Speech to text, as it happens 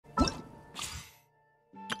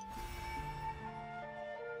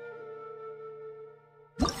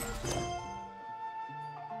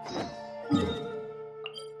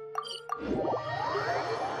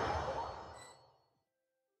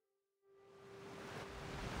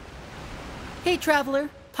Hey, traveler,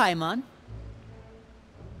 Paimon.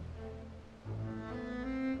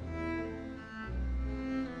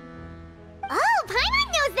 Oh, Paimon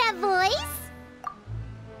knows that voice!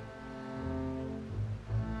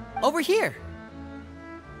 Over here.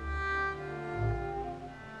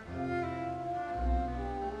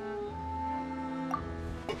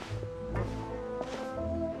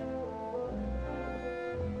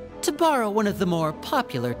 To borrow one of the more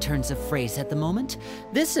popular turns of phrase at the moment,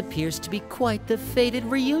 this appears to be quite the fated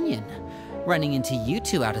reunion. Running into you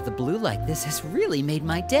two out of the blue like this has really made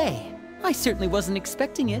my day. I certainly wasn't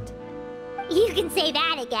expecting it. You can say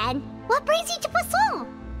that again. What brings you to Poisson?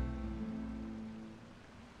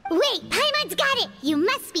 Wait, Paimon's got it! You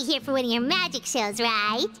must be here for one of your magic shows,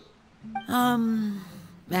 right?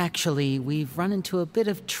 Actually, we've run into a bit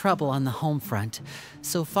of trouble on the home front,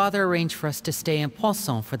 so Father arranged for us to stay in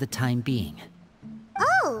Poisson for the time being.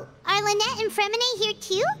 Oh, are Lynette and Freminent here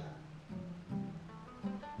too?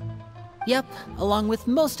 Yep, along with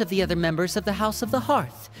most of the other members of the House of the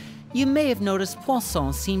Hearth. You may have noticed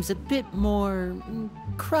Poisson seems a bit more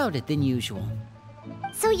crowded than usual.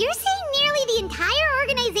 So you're saying nearly the entire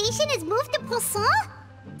organization has moved to Poisson?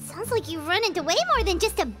 Sounds like you've run into way more than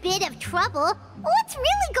just a bit of trouble. What's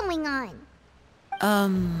really going on?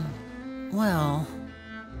 Well...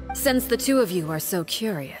 Since the two of you are so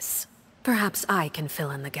curious, perhaps I can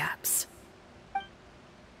fill in the gaps.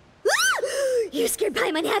 You scared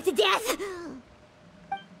Paimon half to death!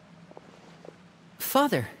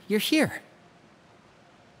 Father, you're here.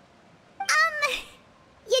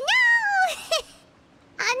 You know...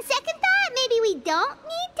 on second thought, maybe we don't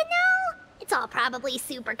need to know? It's all probably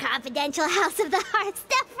super confidential House of the Hearth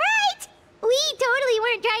stuff, right? We totally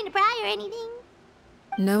weren't trying to pry or anything.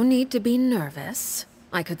 No need to be nervous.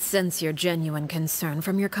 I could sense your genuine concern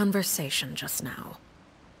from your conversation just now.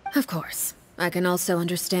 Of course, I can also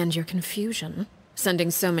understand your confusion.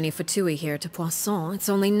 Sending so many Fatui here to Poisson, it's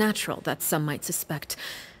only natural that some might suspect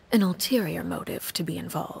an ulterior motive to be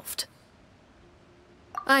involved.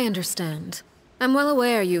 I understand. I'm well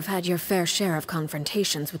aware you've had your fair share of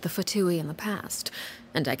confrontations with the Fatui in the past,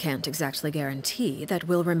 and I can't exactly guarantee that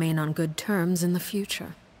we'll remain on good terms in the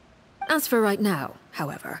future. As for right now,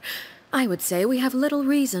 however, I would say we have little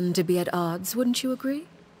reason to be at odds, wouldn't you agree?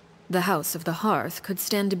 The House of the Hearth could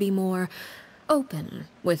stand to be more open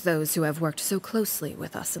with those who have worked so closely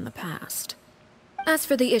with us in the past. As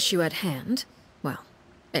for the issue at hand, well,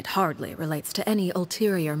 it hardly relates to any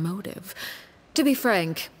ulterior motive. To be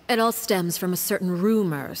frank, it all stems from a certain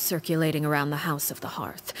rumor circulating around the House of the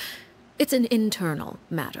Hearth. It's an internal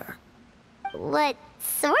matter. What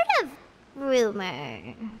sort of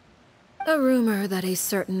rumor? A rumor that a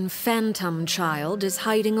certain phantom child is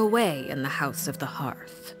hiding away in the House of the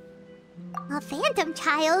Hearth. A phantom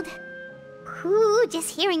child? Ooh,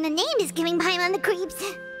 just hearing the name is giving Paimon the creeps.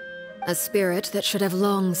 A spirit that should have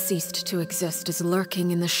long ceased to exist is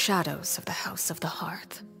lurking in the shadows of the House of the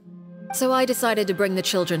Hearth. So I decided to bring the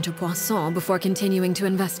children to Poisson before continuing to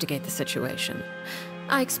investigate the situation.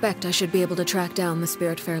 I expect I should be able to track down the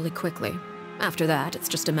spirit fairly quickly. After that, it's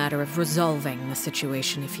just a matter of resolving the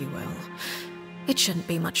situation, if you will. It shouldn't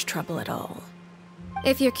be much trouble at all.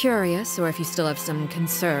 If you're curious, or if you still have some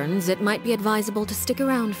concerns, it might be advisable to stick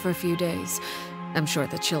around for a few days. I'm sure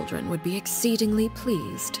the children would be exceedingly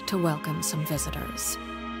pleased to welcome some visitors.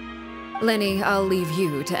 Lyney, I'll leave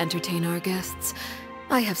you to entertain our guests.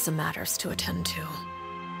 I have some matters to attend to.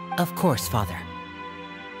 Of course, Father.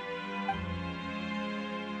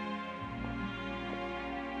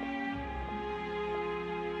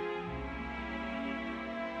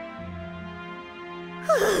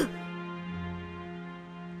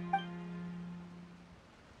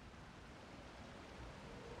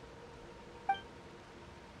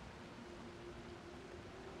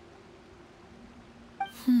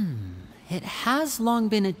 It has long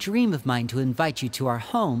been a dream of mine to invite you to our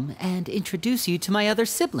home and introduce you to my other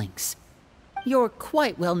siblings. You're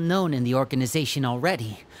quite well known in the organization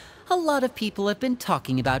already. A lot of people have been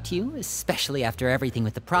talking about you, especially after everything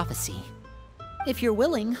with the prophecy. If you're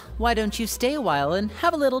willing, why don't you stay a while and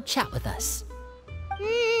have a little chat with us?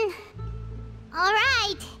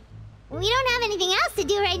 Alright. We don't have anything else to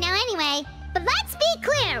do right now anyway. But let's be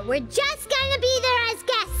clear, we're just gonna be there as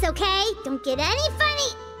guests, okay? Don't get any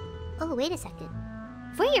funny... Oh, wait a second.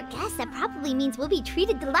 For your guests, that probably means we'll be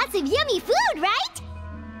treated to lots of yummy food,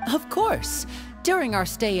 right? Of course. During our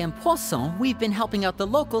stay in Poisson, we've been helping out the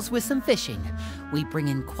locals with some fishing. We bring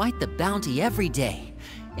in quite the bounty every day.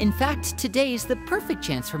 In fact, today is the perfect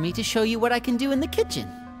chance for me to show you what I can do in the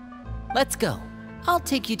kitchen. Let's go. I'll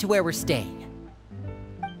take you to where we're staying.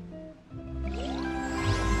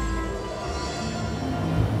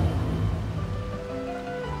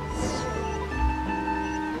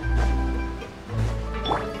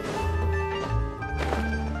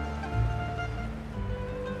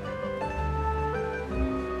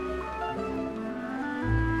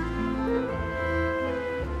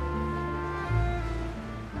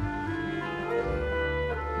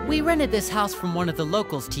 We rented this house from one of the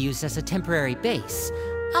locals to use as a temporary base.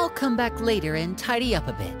 I'll come back later and tidy up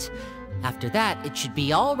a bit. After that, it should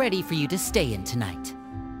be all ready for you to stay in tonight.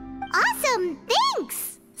 Awesome,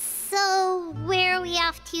 thanks! So, where are we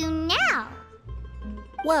off to now?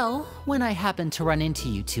 Well, when I happened to run into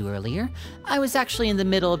you two earlier, I was actually in the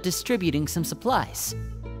middle of distributing some supplies.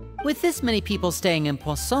 With this many people staying in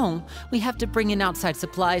Poisson, we have to bring in outside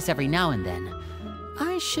supplies every now and then.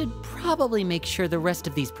 I should probably make sure the rest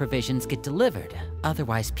of these provisions get delivered,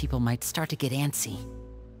 otherwise people might start to get antsy.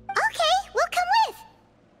 Okay, we'll come with!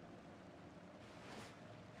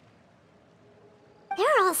 There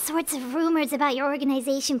are all sorts of rumors about your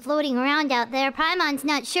organization floating around out there. Paimon's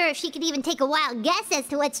not sure if she could even take a wild guess as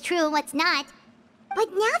to what's true and what's not. But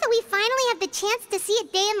now that we finally have the chance to see a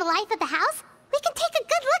day in the life of the house, we can take a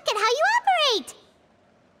good look at how you operate!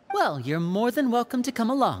 Well, you're more than welcome to come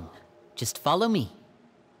along. Just follow me.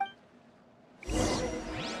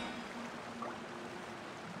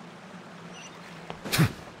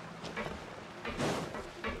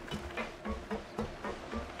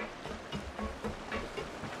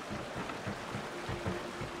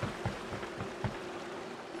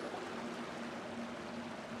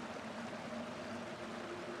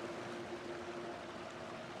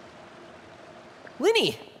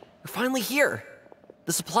 Lyney! You're finally here!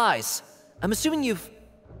 The supplies. I'm assuming you've...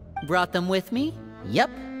 Brought them with me?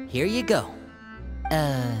 Yep, here you go.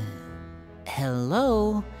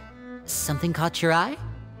 Hello? Something caught your eye?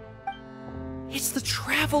 It's the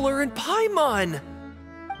Traveler and Paimon!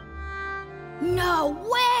 No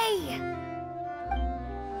way!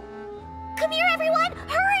 Come here, everyone!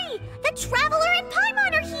 Hurry! The Traveler and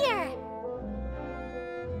Paimon are here!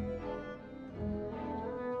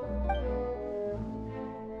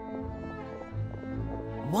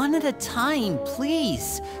 One at a time,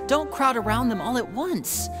 please. Don't crowd around them all at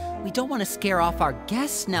once. We don't want to scare off our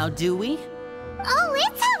guests now, do we? Oh,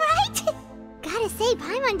 it's all right! Gotta say,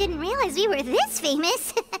 Paimon didn't realize we were this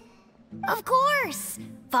famous. Of course!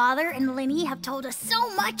 Father and Lyney have told us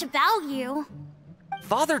so much about you.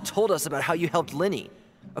 Father told us about how you helped Lyney.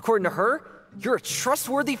 According to her, you're a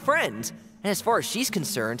trustworthy friend. And as far as she's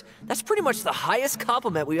concerned, that's pretty much the highest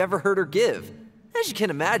compliment we've ever heard her give. As you can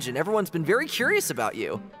imagine, everyone's been very curious about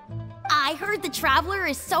you. I heard the Traveler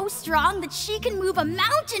is so strong that she can move a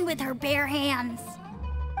mountain with her bare hands.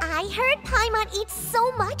 I heard Paimon eats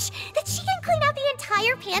so much that she can clean out the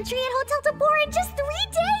entire pantry at Hotel Tabor in just 3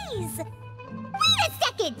 days! Wait a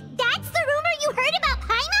second! That's the rumor you heard about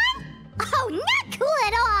Paimon? Oh, not cool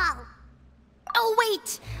at all! Oh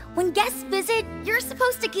wait, when guests visit, you're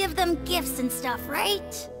supposed to give them gifts and stuff,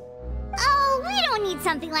 right? Oh, we don't need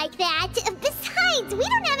something like that. Besides, we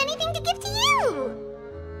don't have anything to give to you!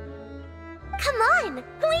 Come on,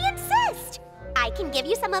 we insist! I can give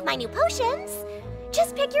you some of my new potions.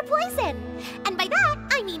 Just pick your poison. And by that,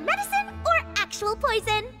 I mean medicine or actual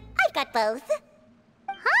poison. I've got both.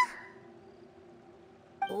 Huh?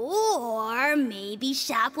 Or maybe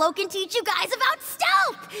Shaplo can teach you guys about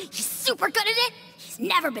stealth! He's super good at it! He's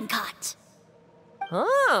never been caught!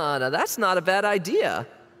 Ah, now that's not a bad idea.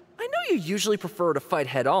 I know you usually prefer to fight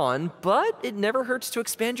head-on, but it never hurts to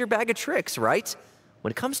expand your bag of tricks, right?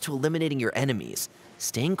 When it comes to eliminating your enemies,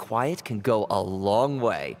 staying quiet can go a long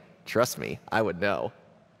way. Trust me, I would know.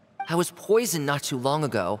 I was poisoned not too long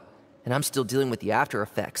ago, and I'm still dealing with the after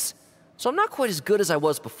effects. So I'm not quite as good as I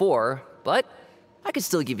was before, but I can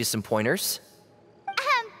still give you some pointers.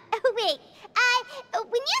 Wait,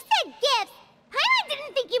 when you said gifts, Paimon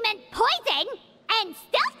didn't think you meant poison and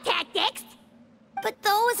stealth tactics. But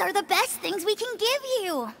those are the best things we can give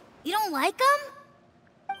you. You don't like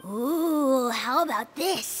them? Ooh, how about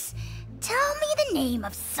this? Tell me the name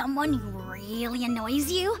of someone who really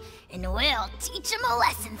annoys you, and we'll teach him a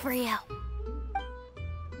lesson for you.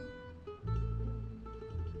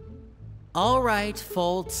 All right,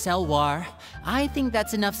 Fold, Selwar. I think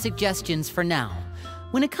that's enough suggestions for now.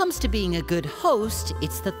 When it comes to being a good host,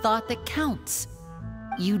 it's the thought that counts.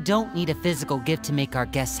 You don't need a physical gift to make our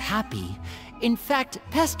guests happy. In fact,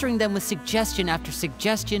 pestering them with suggestion after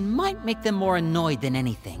suggestion might make them more annoyed than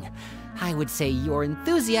anything. I would say your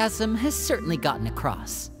enthusiasm has certainly gotten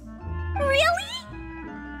across. Really?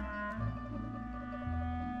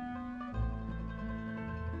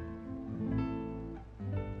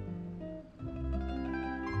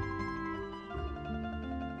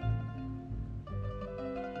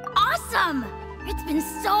 Awesome! It's been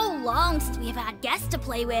so long since we have had guests to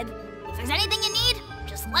play with. If there's anything you need,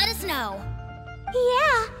 just let us know.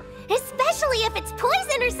 Yeah, especially if it's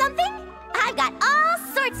poison or something. I've got all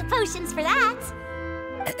sorts of potions for that.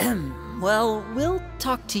 Well, we'll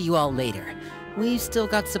talk to you all later. We've still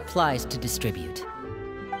got supplies to distribute.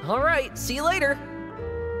 All right, see you later.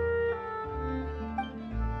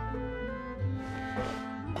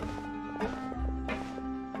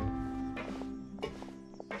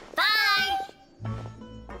 Bye!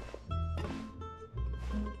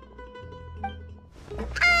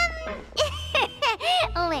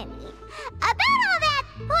 Lyney, about all that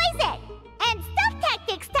poison and stealth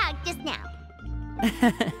tactics talk just now.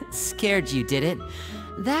 Scared you, did it?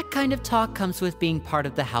 That kind of talk comes with being part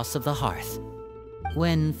of the House of the Hearth.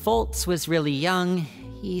 When Foltz was really young,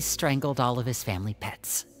 he strangled all of his family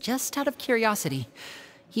pets, just out of curiosity.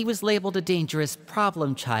 He was labeled a dangerous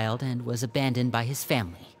problem child and was abandoned by his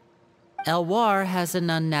family. Elwar has an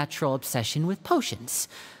unnatural obsession with potions.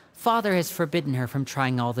 Father has forbidden her from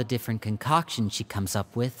trying all the different concoctions she comes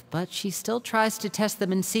up with, but she still tries to test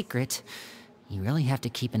them in secret. You really have to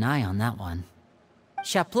keep an eye on that one.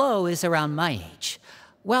 Chaplot is around my age.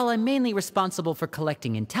 While I'm mainly responsible for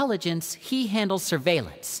collecting intelligence, he handles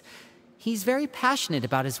surveillance. He's very passionate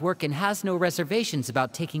about his work and has no reservations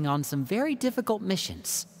about taking on some very difficult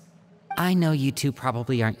missions. I know you two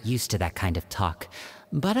probably aren't used to that kind of talk,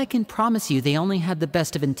 but I can promise you they only had the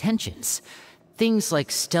best of intentions. Things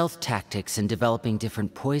like stealth tactics and developing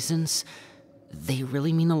different poisons, they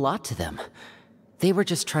really mean a lot to them. They were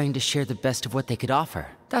just trying to share the best of what they could offer,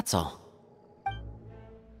 that's all.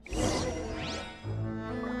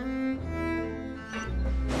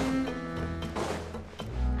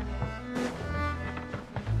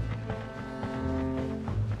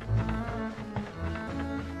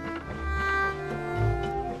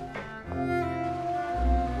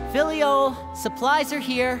 Filial, supplies are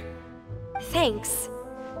here. Thanks.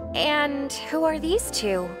 And who are these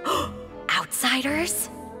two? Outsiders?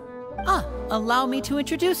 Allow me to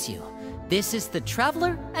introduce you. This is the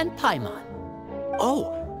Traveler and Paimon.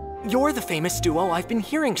 Oh, you're the famous duo I've been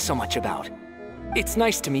hearing so much about. It's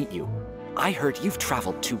nice to meet you. I heard you've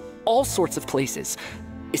traveled to all sorts of places.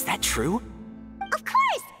 Is that true? Of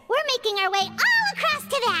course! We're making our way all across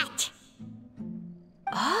to that!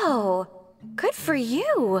 Oh, good for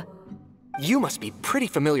you. You must be pretty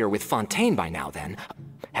familiar with Fontaine by now, then.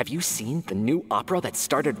 Have you seen the new opera that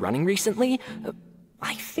started running recently?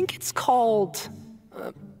 I think it's called...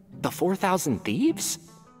 The 4,000 Thieves?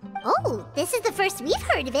 Oh, this is the first we've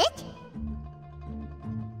heard of it.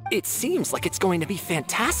 It seems like it's going to be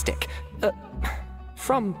fantastic.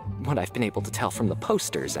 From what I've been able to tell from the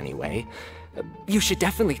posters, anyway. You should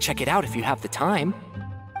definitely check it out if you have the time.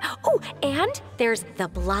 Oh, and there's The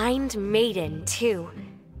Blind Maiden, too.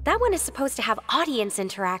 That one is supposed to have audience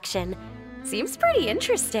interaction. Seems pretty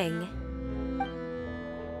interesting.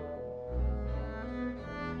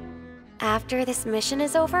 After this mission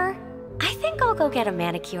is over, I think I'll go get a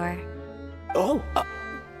manicure. Oh,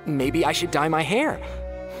 maybe I should dye my hair.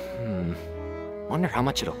 Wonder how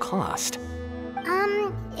much it'll cost.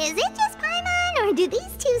 Is it just Paimon, or do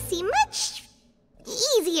these two seem much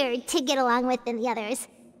easier to get along with than the others?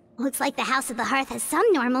 Looks like the House of the Hearth has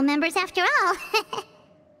some normal members after all.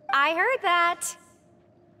 I heard that.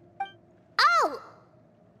 Oh!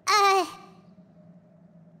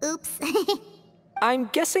 Oops. I'm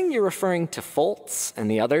guessing you're referring to Foltz and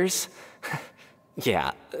the others?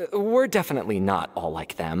 Yeah, we're definitely not all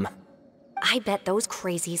like them. I bet those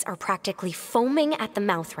crazies are practically foaming at the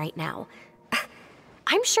mouth right now.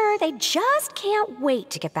 I'm sure they just can't wait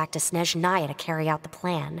to get back to Snezhnaya to carry out the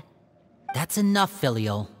plan. That's enough,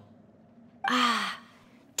 Filial.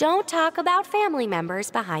 Don't talk about family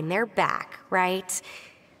members behind their back, right?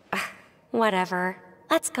 Whatever.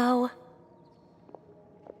 Let's go.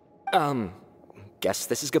 Guess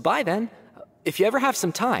this is goodbye then. If you ever have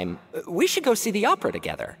some time, we should go see the opera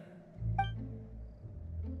together.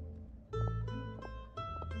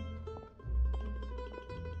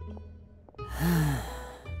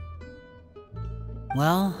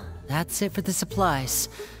 Well, that's it for the supplies.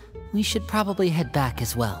 We should probably head back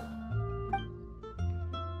as well.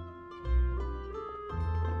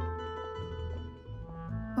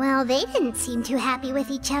 Well, they didn't seem too happy with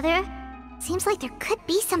each other. Seems like there could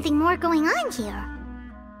be something more going on here.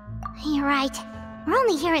 You're right. We're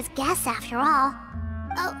only here as guests after all.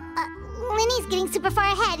 Oh, Lyney's getting super far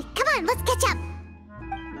ahead. Come on, let's catch up.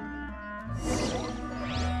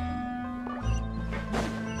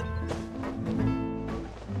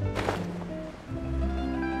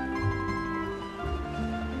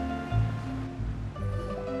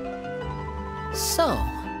 So,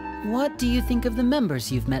 what do you think of the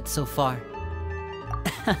members you've met so far?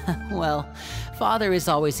 Well, Father is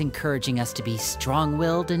always encouraging us to be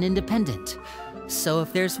strong-willed and independent. So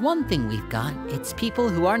if there's one thing we've got, it's people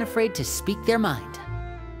who aren't afraid to speak their mind.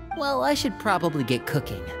 Well, I should probably get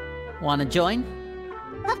cooking. Wanna join?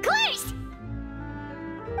 Of course!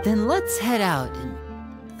 Then let's head out and...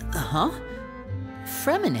 Huh?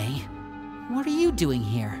 Freminent? What are you doing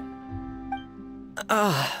here?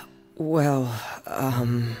 Well,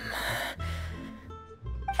 Freminent!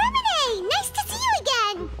 Nice to see you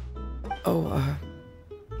again! Oh,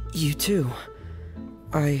 you too.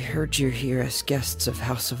 I heard you're here as guests of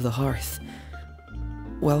House of the Hearth.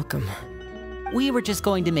 Welcome. We were just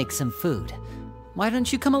going to make some food. Why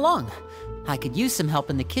don't you come along? I could use some help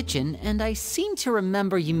in the kitchen, and I seem to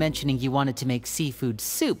remember you mentioning you wanted to make seafood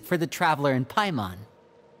soup for the traveler in Paimon.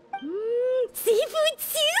 Seafood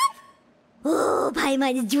soup? Oh,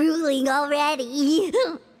 Paimon's drooling already.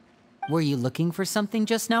 Were you looking for something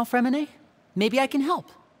just now, Freminent? Maybe I can help.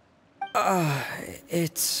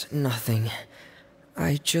 It's nothing.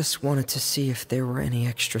 I just wanted to see if there were any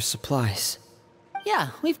extra supplies. Yeah,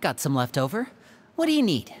 we've got some left over. What do you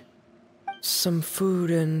need? Some food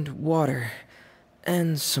and water,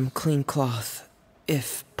 and some clean cloth,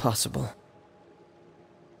 if possible.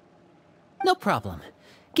 No problem.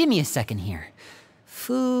 Give me a second here.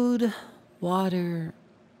 Food, water...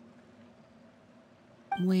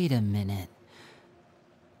 Wait a minute.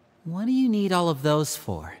 What do you need all of those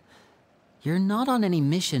for? You're not on any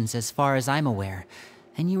missions as far as I'm aware,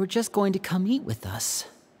 and you were just going to come eat with us.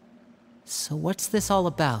 So what's this all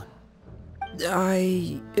about?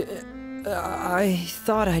 I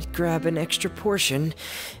thought I'd grab an extra portion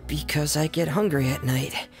because I get hungry at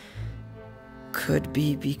night. Could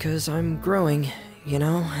be because I'm growing, you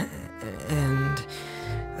know, and...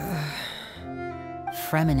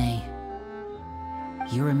 Freminent,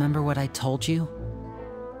 you remember what I told you?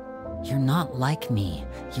 You're not like me.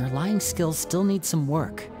 Your lying skills still need some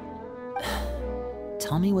work.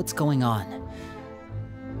 Tell me what's going on.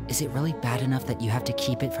 Is it really bad enough that you have to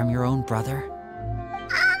keep it from your own brother?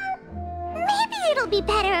 Maybe it'll be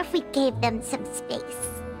better if we gave them some space.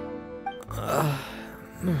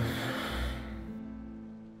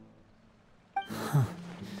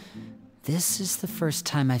 This is the first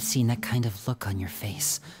time I've seen that kind of look on your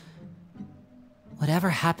face. Whatever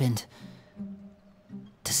happened,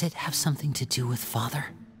 does it have something to do with Father?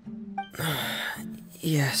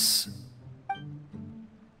 Yes.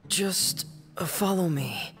 Just follow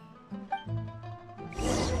me.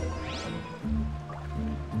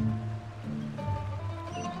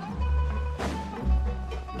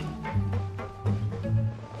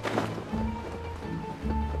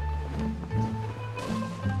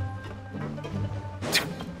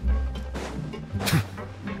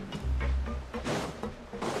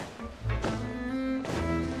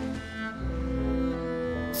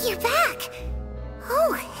 You're back!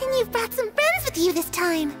 Oh, and you've brought some friends with you this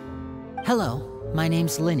time. Hello, my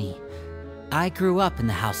name's Lyney. I grew up in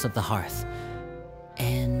the House of the Hearth.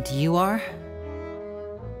 And you are?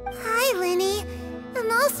 Hi, Lyney.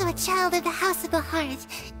 I'm also a child of the House of the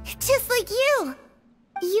Hearth, just like you.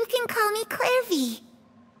 You can call me Clervie.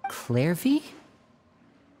 Clervie?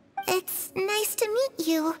 It's nice to meet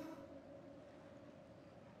you.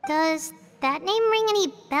 Does that name ring any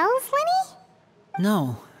bells, Lyney?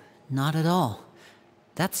 No, not at all.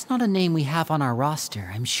 That's not a name we have on our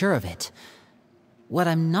roster, I'm sure of it. What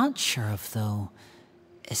I'm not sure of, though,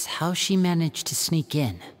 is how she managed to sneak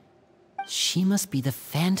in. She must be the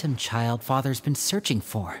phantom child Father's been searching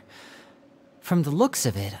for. From the looks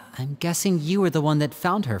of it, I'm guessing you were the one that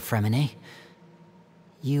found her, Freminent.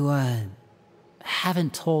 You,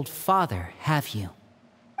 haven't told Father, have you?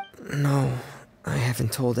 No, I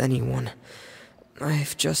haven't told anyone.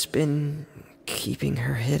 I've just been keeping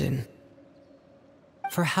her hidden.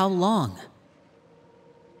 For how long?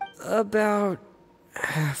 About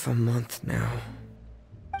half a month now.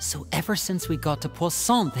 So ever since we got to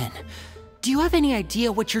Poisson, then, do you have any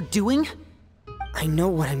idea what you're doing? I know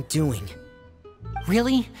what I'm doing.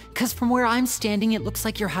 Really? 'Cause from where I'm standing, it looks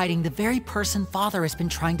like you're hiding the very person Father has been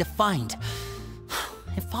trying to find.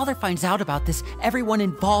 If Father finds out about this, everyone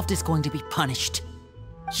involved is going to be punished.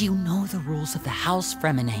 You know the rules of the house,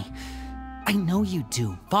 Freminent. I know you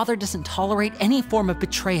do. Father doesn't tolerate any form of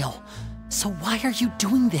betrayal. So why are you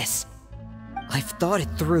doing this? I've thought it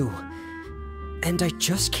through. And I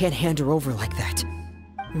just can't hand her over like that.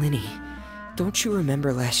 Lyney, don't you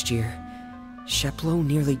remember last year? Sheplo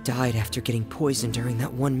nearly died after getting poisoned during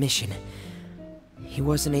that one mission. He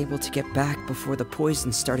wasn't able to get back before the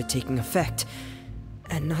poison started taking effect,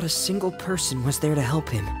 and not a single person was there to help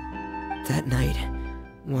him. That night,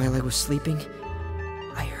 while I was sleeping,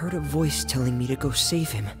 I heard a voice telling me to go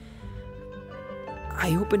save him.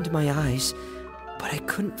 I opened my eyes, but I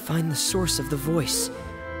couldn't find the source of the voice.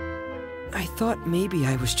 I thought maybe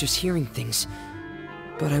I was just hearing things,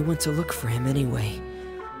 but I went to look for him anyway.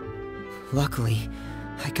 Luckily,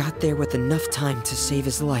 I got there with enough time to save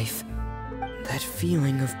his life. That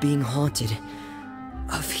feeling of being haunted,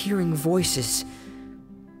 of hearing voices,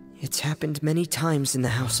 it's happened many times in the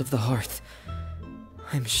House of the Hearth.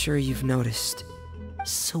 I'm sure you've noticed.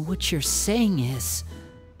 So what you're saying is,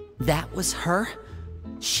 that was her?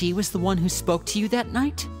 She was the one who spoke to you that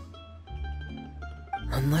night?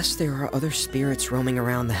 Unless there are other spirits roaming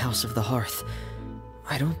around the House of the Hearth,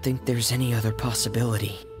 I don't think there's any other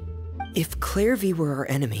possibility. If Clervie were our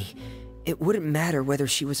enemy, it wouldn't matter whether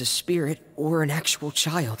she was a spirit or an actual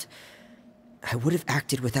child. I would have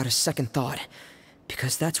acted without a second thought,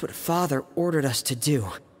 because that's what Father ordered us to do.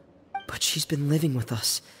 But she's been living with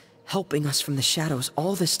us, helping us from the shadows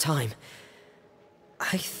all this time.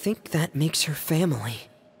 I think that makes her family.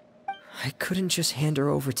 I couldn't just hand her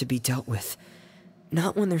over to be dealt with.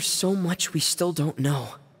 Not when there's so much we still don't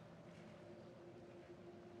know.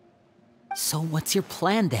 So what's your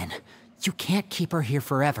plan then? You can't keep her here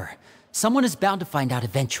forever. Someone is bound to find out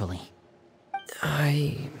eventually.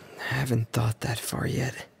 I haven't thought that far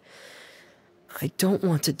yet. I don't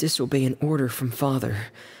want to disobey an order from Father,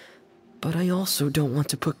 but I also don't want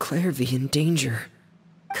to put Clervie in danger.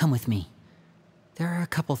 Come with me. There are a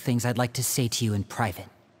couple things I'd like to say to you in private.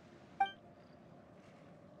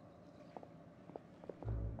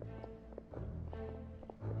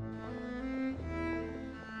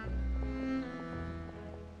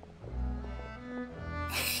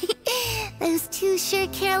 Those two sure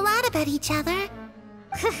care a lot about each other.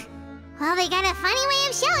 Well, they got a funny way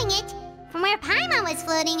of showing it. From where Paimon was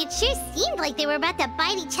floating, it sure seemed like they were about to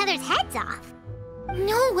bite each other's heads off.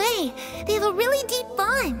 No way! They have a really deep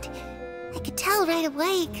bond. I could tell right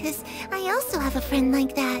away, because I also have a friend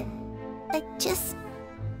like that. I just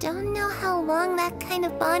don't know how long that kind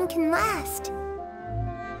of bond can last.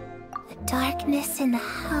 The darkness in the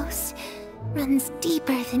house runs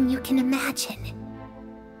deeper than you can imagine.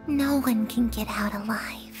 No one can get out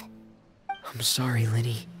alive. I'm sorry,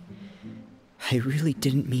 Lyney. I really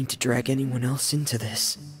didn't mean to drag anyone else into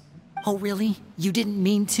this. Oh really? You didn't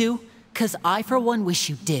mean to? 'Cause I for one wish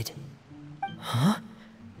you did. Huh?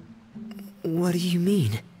 What do you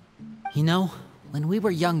mean? You know, when we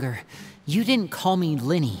were younger, you didn't call me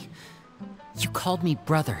Lyney. You called me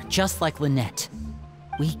brother, just like Lynette.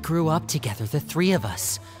 We grew up together, the three of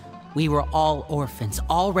us. We were all orphans,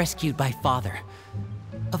 all rescued by Father.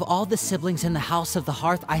 Of all the siblings in the House of the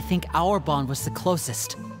Hearth, I think our bond was the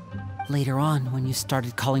closest. Later on, when you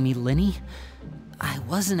started calling me Lyney, I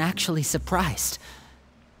wasn't actually surprised.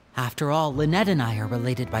 After all, Lynette and I are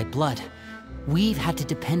related by blood. We've had to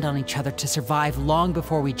depend on each other to survive long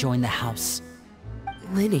before we joined the house.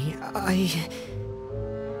 Lyney,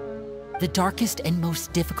 The darkest and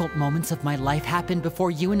most difficult moments of my life happened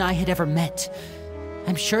before you and I had ever met.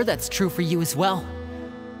 I'm sure that's true for you as well.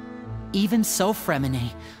 Even so,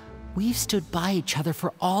 Freminent, we've stood by each other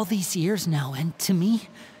for all these years now, and to me,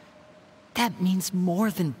 that means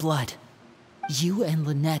more than blood. You and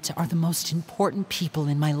Lynette are the most important people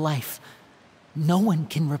in my life. No one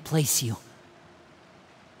can replace you.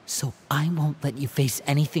 So I won't let you face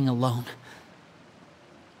anything alone.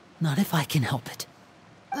 Not if I can help it.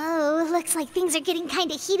 Oh, looks like things are getting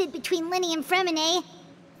kinda heated between Lyney and Freminent.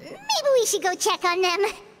 Maybe we should go check on them.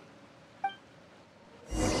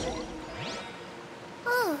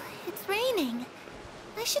 Oh, it's raining.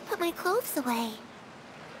 I should put my clothes away.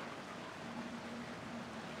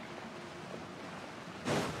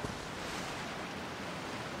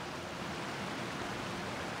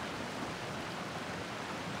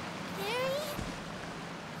 Mary?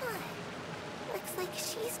 Huh. Looks like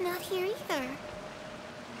she's not here either.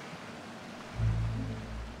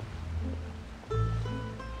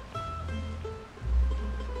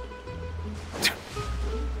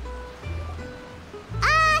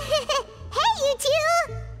 Hey, you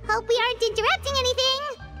two! Hope we aren't interrupting anything.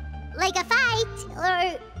 Like a fight,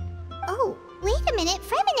 or... Oh, wait a minute,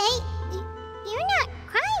 Freminent. You're not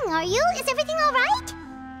crying, are you? Is everything alright?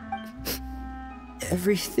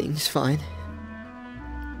 Everything's fine.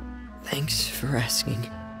 Thanks for asking.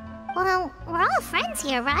 Well, we're all friends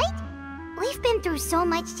here, right? We've been through so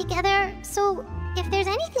much together, so if there's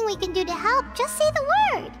anything we can do to help, just say the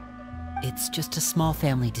word. It's just a small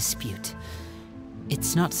family dispute.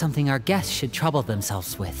 It's not something our guests should trouble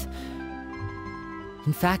themselves with.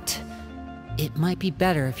 In fact, it might be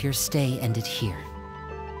better if your stay ended here.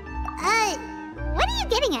 What are you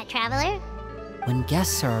getting at, Traveler? When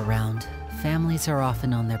guests are around, families are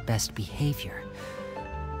often on their best behavior.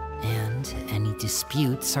 And any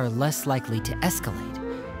disputes are less likely to escalate.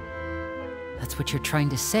 That's what you're trying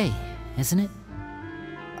to say, isn't it?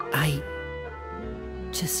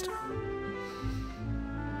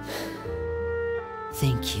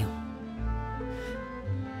 Thank you.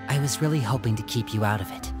 I was really hoping to keep you out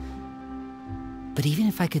of it. But even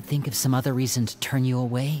if I could think of some other reason to turn you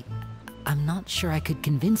away, I'm not sure I could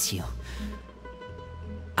convince you.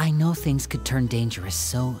 I know things could turn dangerous,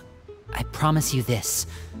 so I promise you this.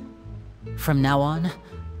 From now on,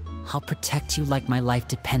 I'll protect you like my life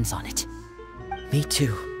depends on it. Me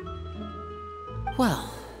too.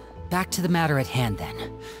 Well, back to the matter at hand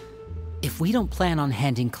then. If we don't plan on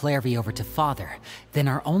handing Clervie over to Father, then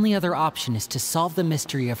our only other option is to solve the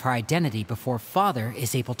mystery of her identity before Father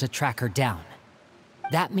is able to track her down.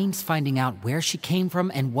 That means finding out where she came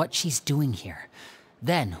from and what she's doing here.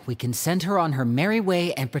 Then we can send her on her merry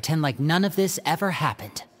way and pretend like none of this ever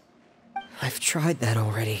happened. I've tried that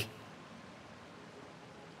already.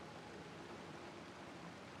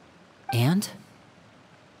 And?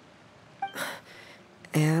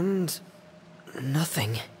 And...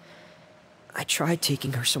 nothing. I tried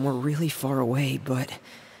taking her somewhere really far away, but...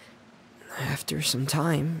 after some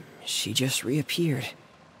time, she just reappeared.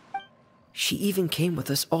 She even came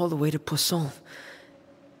with us all the way to Poisson.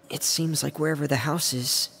 It seems like wherever the house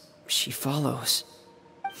is, she follows.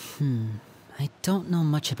 I don't know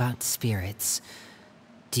much about spirits.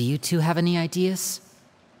 Do you two have any ideas?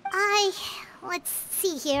 Let's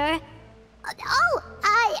see here.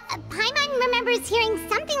 Paimon remembers hearing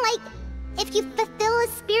something like, if you fulfill a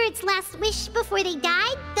spirit's last wish before they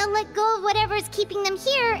died, they'll let go of whatever's keeping them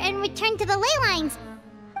here and return to the ley lines.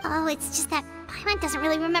 Oh, it's just that Paimon doesn't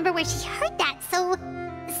really remember where she heard that, so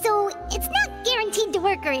it's not guaranteed to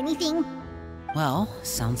work or anything. Well,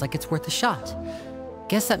 sounds like it's worth a shot.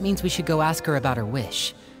 Guess that means we should go ask her about her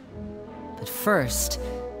wish. But first,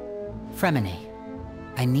 Freminent,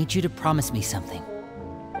 I need you to promise me something.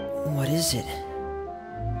 What is it?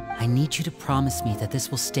 I need you to promise me that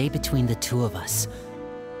this will stay between the two of us.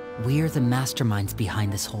 We're the masterminds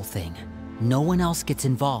behind this whole thing. No one else gets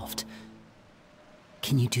involved.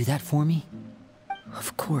 Can you do that for me?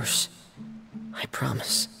 Of course. I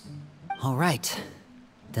promise. All right.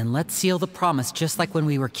 Then let's seal the promise just like when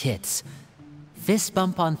we were kids. Fist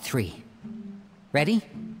bump on 3. Ready?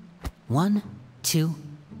 1, 2,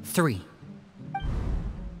 3.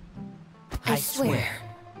 I swear.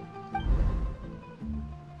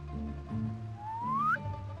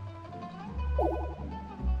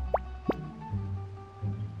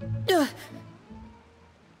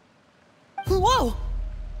 Whoa!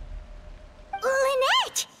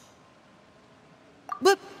 Lynette!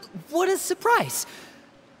 But what a surprise!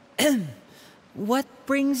 What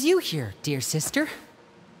brings you here, dear sister?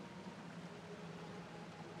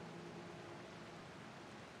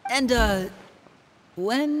 And,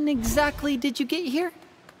 when exactly did you get here?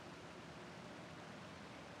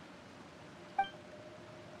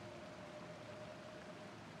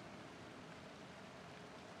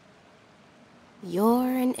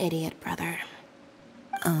 You're an idiot, brother.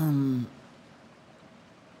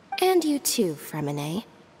 And you too, Freminent.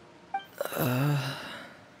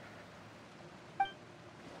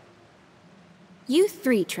 You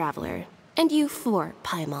 3, Traveler. And you 4,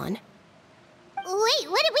 Paimon. Wait,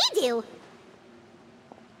 what did we do?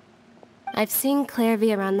 I've seen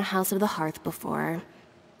Clervie around the House of the Hearth before.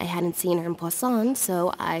 I hadn't seen her in Poisson,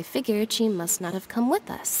 so I figured she must not have come with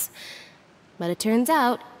us. But it turns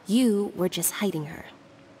out, you were just hiding her.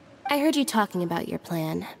 I heard you talking about your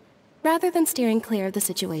plan. Rather than steering clear of the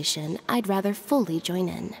situation, I'd rather fully join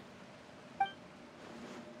in.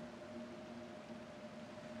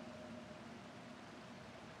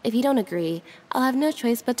 If you don't agree, I'll have no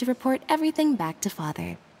choice but to report everything back to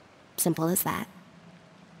Father. Simple as that.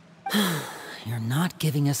 You're not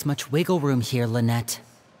giving us much wiggle room here, Lynette.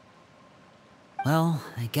 Well,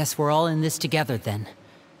 I guess we're all in this together then.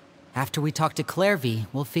 After we talk to Clervie,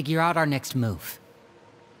 we'll figure out our next move.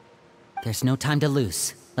 There's no time to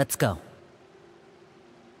lose. Let's go.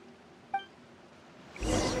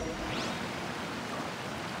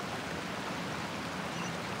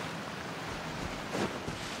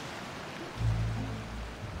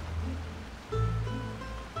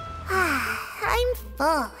 I'm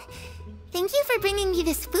full. Thank you for bringing me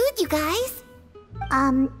this food, you guys.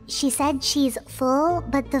 She said she's full,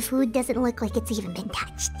 but the food doesn't look like it's even been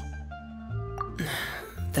touched.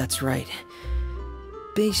 That's right.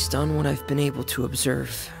 Based on what I've been able to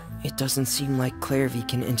observe, it doesn't seem like Clervie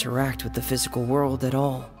can interact with the physical world at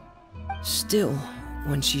all. Still,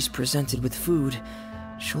 when she's presented with food,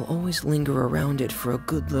 she'll always linger around it for a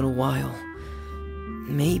good little while.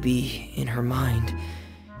 Maybe, in her mind,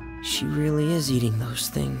 she really is eating those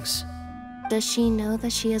things. Does she know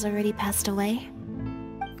that she has already passed away?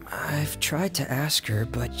 I've tried to ask her,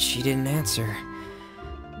 but she didn't answer.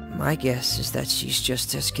 My guess is that she's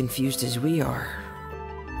just as confused as we are,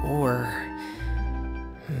 Or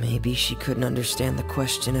maybe she couldn't understand the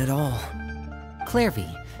question at all.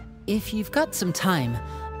 Clervie, if you've got some time,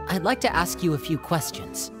 I'd like to ask you a few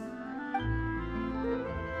questions.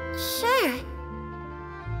 Sure.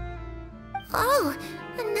 Oh,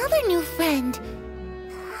 another new friend.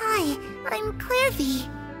 Hi, I'm Clervie.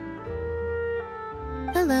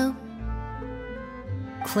 Hello.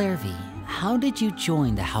 Clervie, how did you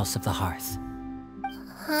join the House of the Hearth?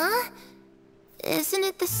 Huh? Isn't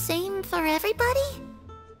it the same for everybody?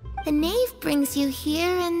 The knave brings you here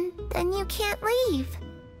and then you can't leave.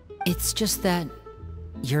 It's just that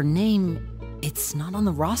your name, it's not on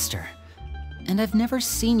the roster. And I've never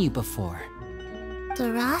seen you before.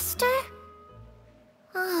 The roster?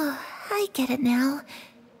 Oh, I get it now.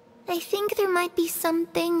 I think there might be some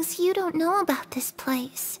things you don't know about this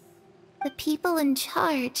place. The people in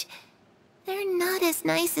charge, they're not as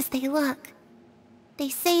nice as they look. They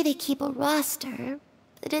say they keep a roster,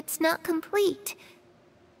 but it's not complete.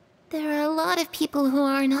 There are a lot of people who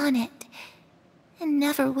aren't on it, and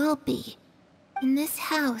never will be. In this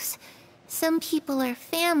house, some people are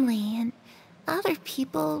family, and other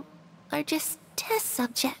people are just test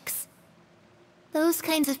subjects. Those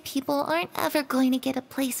kinds of people aren't ever going to get a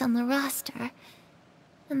place on the roster,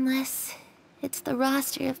 unless it's the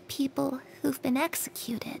roster of people who've been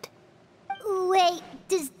executed. Wait,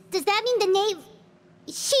 does that mean the knave...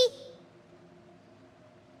 She...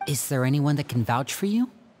 Is there anyone that can vouch for you?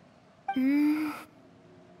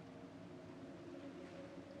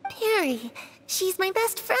 Perry, she's my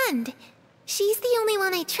best friend. She's the only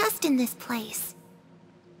one I trust in this place.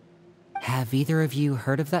 Have either of you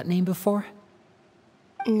heard of that name before?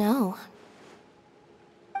 No.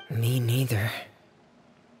 Me neither.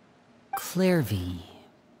 Clervie,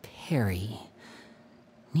 Perry.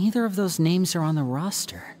 Neither of those names are on the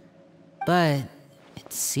roster. But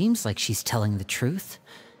it seems like she's telling the truth.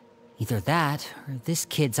 Either that, or this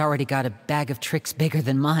kid's already got a bag of tricks bigger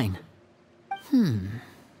than mine.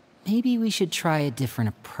 Maybe we should try a different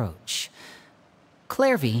approach.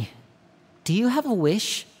 Clervie, do you have a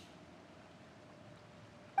wish?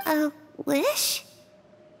 A wish?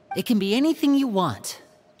 It can be anything you want.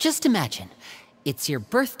 Just imagine. It's your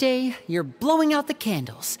birthday, you're blowing out the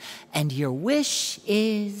candles, and your wish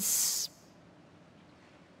is...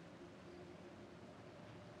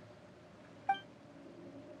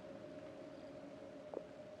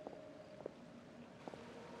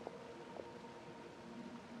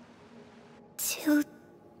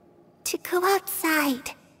 To go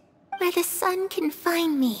outside, where the sun can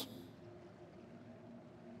find me.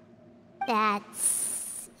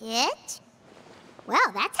 That's... it?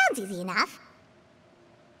 Well, that sounds easy enough.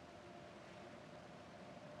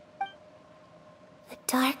 The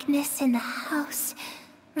darkness in the house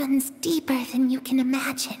runs deeper than you can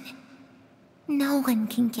imagine. No one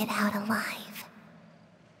can get out alive.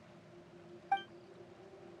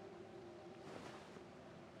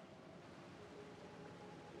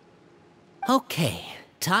 Okay,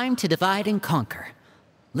 time to divide and conquer.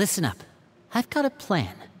 Listen up, I've got a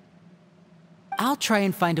plan. I'll try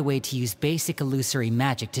and find a way to use basic illusory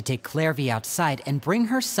magic to take Clervie outside and bring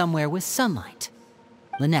her somewhere with sunlight.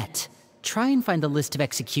 Lynette, try and find the list of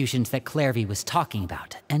executions that Clervie was talking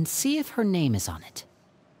about, and see if her name is on it.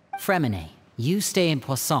 Freminent, you stay in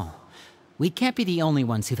Poisson. We can't be the only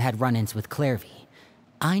ones who've had run-ins with Clervie.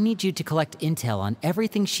 I need you to collect intel on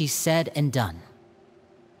everything she's said and done.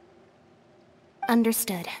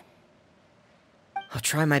 Understood. I'll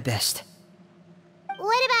try my best.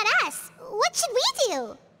 What about us? What should we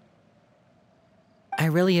do? I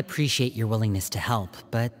really appreciate your willingness to help,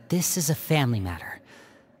 but this is a family matter.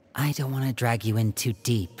 I don't want to drag you in too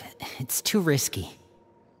deep. It's too risky.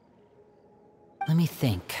 Let me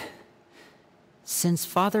think. Since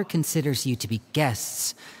Father considers you to be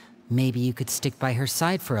guests, maybe you could stick by her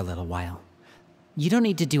side for a little while. You don't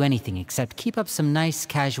need to do anything except keep up some nice,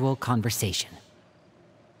 casual conversation.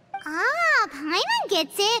 Ah, Paimon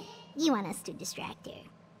gets it. You want us to distract her.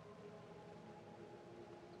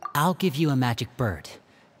 I'll give you a magic bird.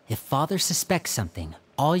 If Father suspects something,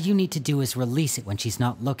 all you need to do is release it when she's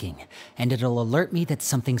not looking, and it'll alert me that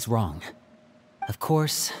something's wrong. Of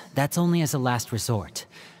course, that's only as a last resort.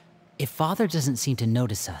 If Father doesn't seem to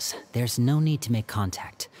notice us, there's no need to make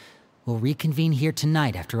contact. We'll reconvene here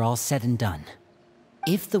tonight after all's said and done.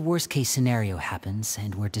 If the worst-case scenario happens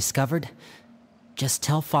and we're discovered, just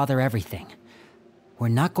tell Father everything. We're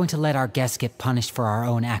not going to let our guests get punished for our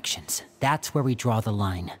own actions. That's where we draw the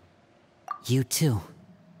line. You too.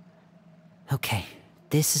 Okay,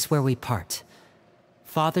 this is where we part.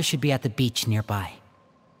 Father should be at the beach nearby.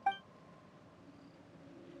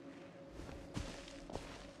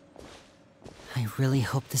 I I really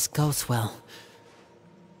hope this goes well.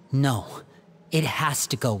 No, it has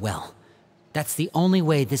to go well. That's the only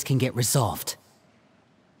way this can get resolved.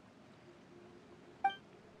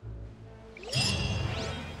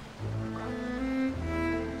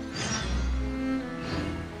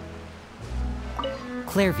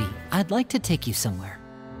 Clervie, I'd like to take you somewhere.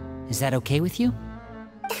 Is that okay with you?